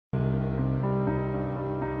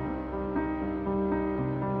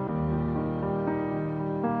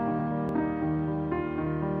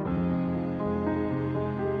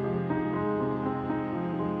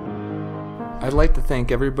I'd like to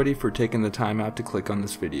thank everybody for taking the time out to click on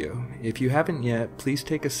this video. If you haven't yet, please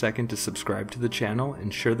take a second to subscribe to the channel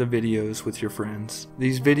and share the videos with your friends.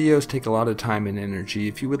 These videos take a lot of time and energy.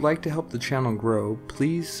 If you would like to help the channel grow,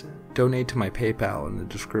 please donate to my PayPal in the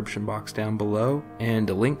description box down below, and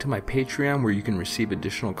a link to my Patreon where you can receive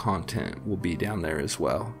additional content will be down there as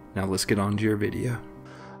well. Now let's get on to your video.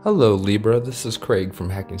 Hello Libra, this is Craig from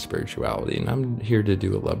Hacking Spirituality, and I'm here to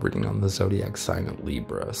do a love reading on the Zodiac sign of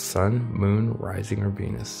Libra. Sun, Moon, Rising, or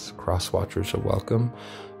Venus. Cross watchers are welcome.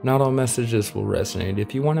 Not all messages will resonate.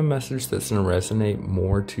 If you want a message that's going to resonate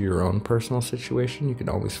more to your own personal situation, you can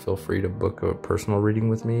always feel free to book a personal reading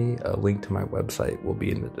with me. A link to my website will be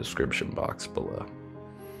in the description box below.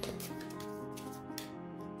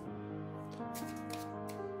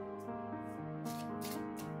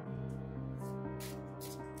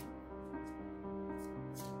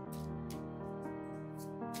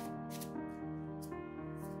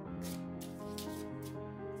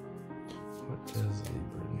 What does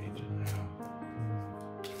Libra need to know?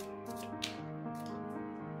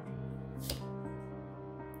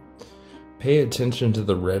 Pay attention to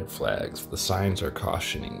the red flags. The signs are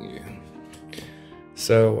cautioning you.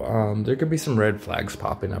 So there could be some red flags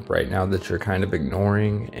popping up right now that you're kind of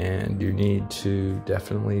ignoring, and you need to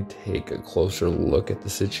definitely take a closer look at the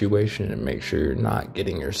situation and make sure you're not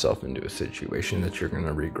getting yourself into a situation that you're going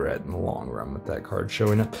to regret in the long run with that card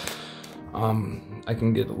showing up. I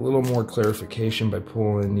can get a little more clarification by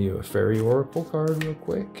pulling you a fairy oracle card real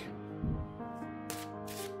quick.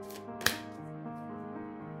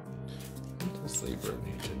 What does Libra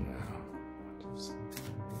need to know? What does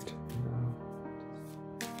Libra need to know?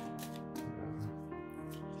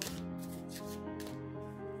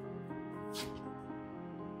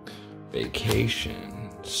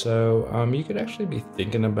 Vacation. So you could actually be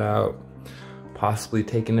thinking about possibly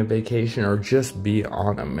taking a vacation, or just be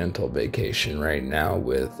on a mental vacation right now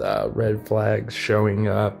with red flags showing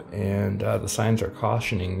up, and the signs are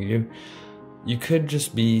cautioning you. You could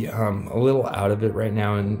just be a little out of it right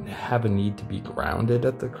now and have a need to be grounded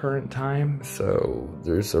at the current time. So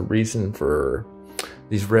there's a reason for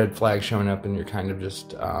these red flags showing up, and you're kind of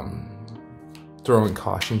just throwing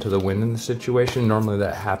caution to the wind in the situation. Normally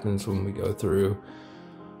that happens when we go through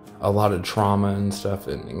a lot of trauma and stuff,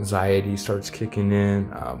 and anxiety starts kicking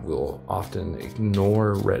in. We'll often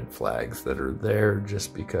ignore red flags that are there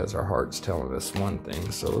just because our heart's telling us one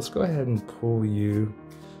thing. So let's go ahead and pull you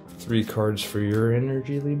 3 cards for your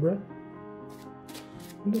energy, Libra.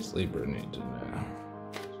 What does Libra need to know?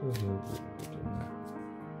 What does Libra need to know?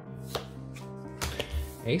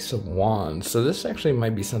 Ace of Wands. So this actually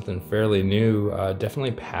might be something fairly new.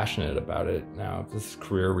 Definitely passionate about it. Now, if this is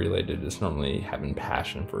career related, it's normally having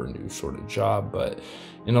passion for a new sort of job, but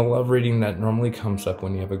in a love reading, that normally comes up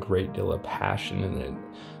when you have a great deal of passion, and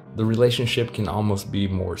the relationship can almost be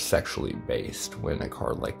more sexually based when a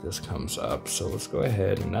card like this comes up. So let's go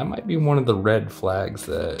ahead, and that might be one of the red flags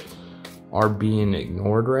that are being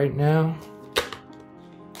ignored right now.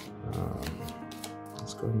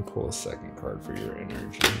 Let's go ahead and pull a second card for your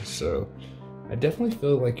energy. So I definitely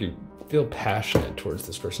feel like you feel passionate towards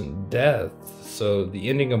this person. Death. So the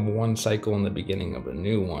ending of one cycle and the beginning of a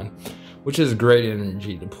new one, which is great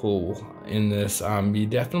energy to pull in this. You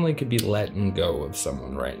definitely could be letting go of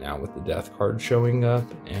someone right now with the Death card showing up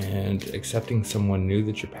and accepting someone new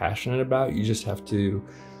that you're passionate about. You just have to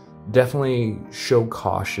definitely show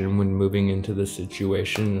caution when moving into the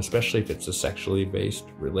situation, especially if it's a sexually based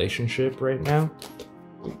relationship right now.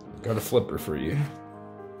 Got a flipper for you.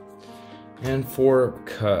 And 4 of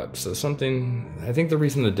Cups. So something, I think the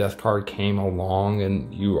reason the Death card came along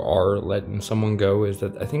and you are letting someone go is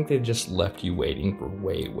that I think they just left you waiting for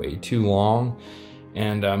way too long.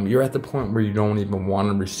 And you're at the point where you don't even want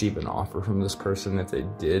to receive an offer from this person if they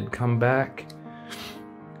did come back.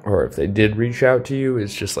 Or if they did reach out to you,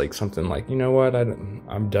 it's just like something like, you know what,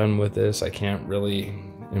 I'm done with this. I can't really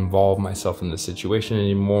involve myself in the situation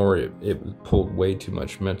anymore. It pulled way too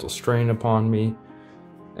much mental strain upon me.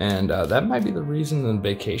 And that might be the reason the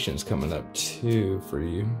vacation's coming up too for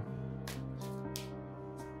you.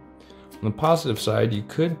 On the positive side, you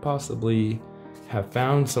could possibly have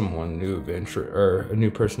found someone new of interest, or a new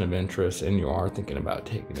person of interest, and you are thinking about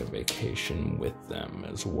taking a vacation with them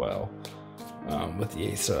as well. With the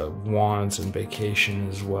Ace of Wands and vacation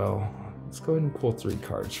as well. Let's go ahead and pull 3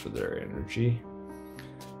 cards for their energy.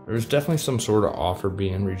 There's definitely some sort of offer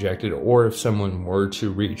being rejected, or if someone were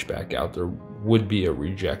to reach back out, there would be a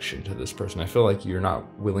rejection to this person. I feel like you're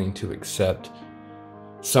not willing to accept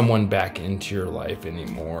someone back into your life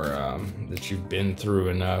anymore, that you've been through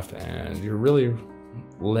enough, and you're really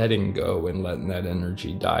letting go and letting that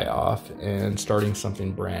energy die off and starting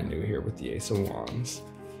something brand new here with the Ace of Wands.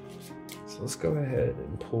 So let's go ahead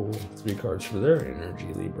and pull 3 cards for their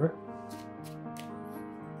energy, Libra.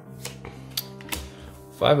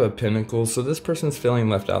 5 of Pentacles. So this person's feeling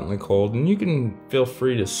left out in the cold, and you can feel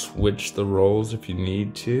free to switch the roles if you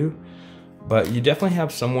need to, but you definitely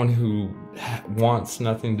have someone who wants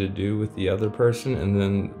nothing to do with the other person, and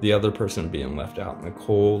then the other person being left out in the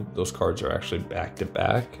cold. Those cards are actually back to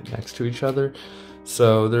back next to each other.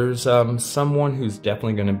 So there's someone who's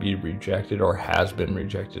definitely going to be rejected or has been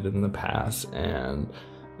rejected in the past, and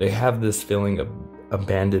they have this feeling of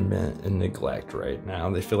abandonment and neglect right now.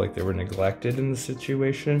 They feel like they were neglected in the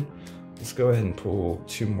situation. Let's go ahead and pull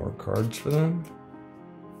 2 more cards for them.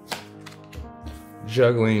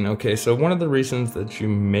 Juggling. Okay, so one of the reasons that you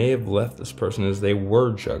may have left this person is they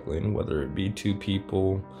were juggling, whether it be 2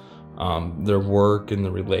 people, their work and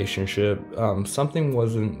the relationship. Something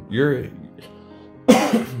wasn't, your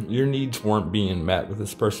needs weren't being met with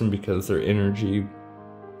this person because their energy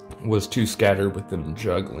was too scattered with them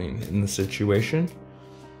juggling in the situation.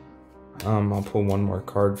 I'll pull 1 more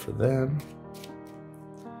card for them.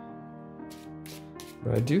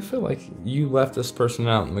 But I do feel like you left this person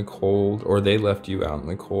out in the cold, or they left you out in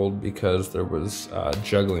the cold because there was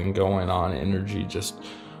juggling going on. Energy just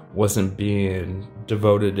wasn't being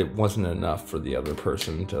devoted. It wasn't enough for the other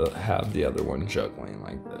person to have the other one juggling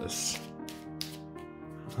like this.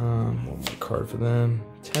 1 more card for them.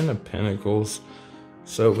 10 of Pentacles.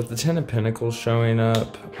 So with the 10 of Pentacles showing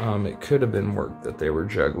up, it could have been work that they were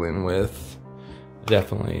juggling with.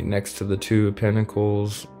 Definitely next to the 2 of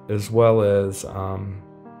Pentacles, as well as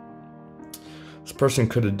this person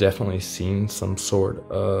could have definitely seen some sort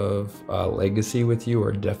of legacy with you,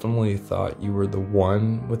 or definitely thought you were the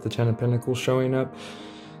one with the 10 of Pentacles showing up.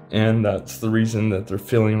 And that's the reason that they're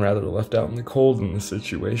feeling rather left out in the cold in the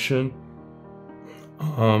situation.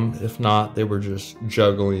 If not, they were just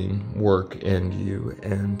juggling work and you,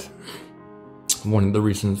 and one of the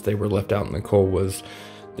reasons they were left out in the cold was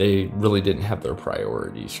they really didn't have their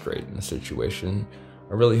priorities straight in the situation.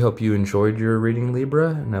 I really hope you enjoyed your reading, Libra,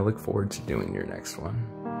 and I look forward to doing your next one.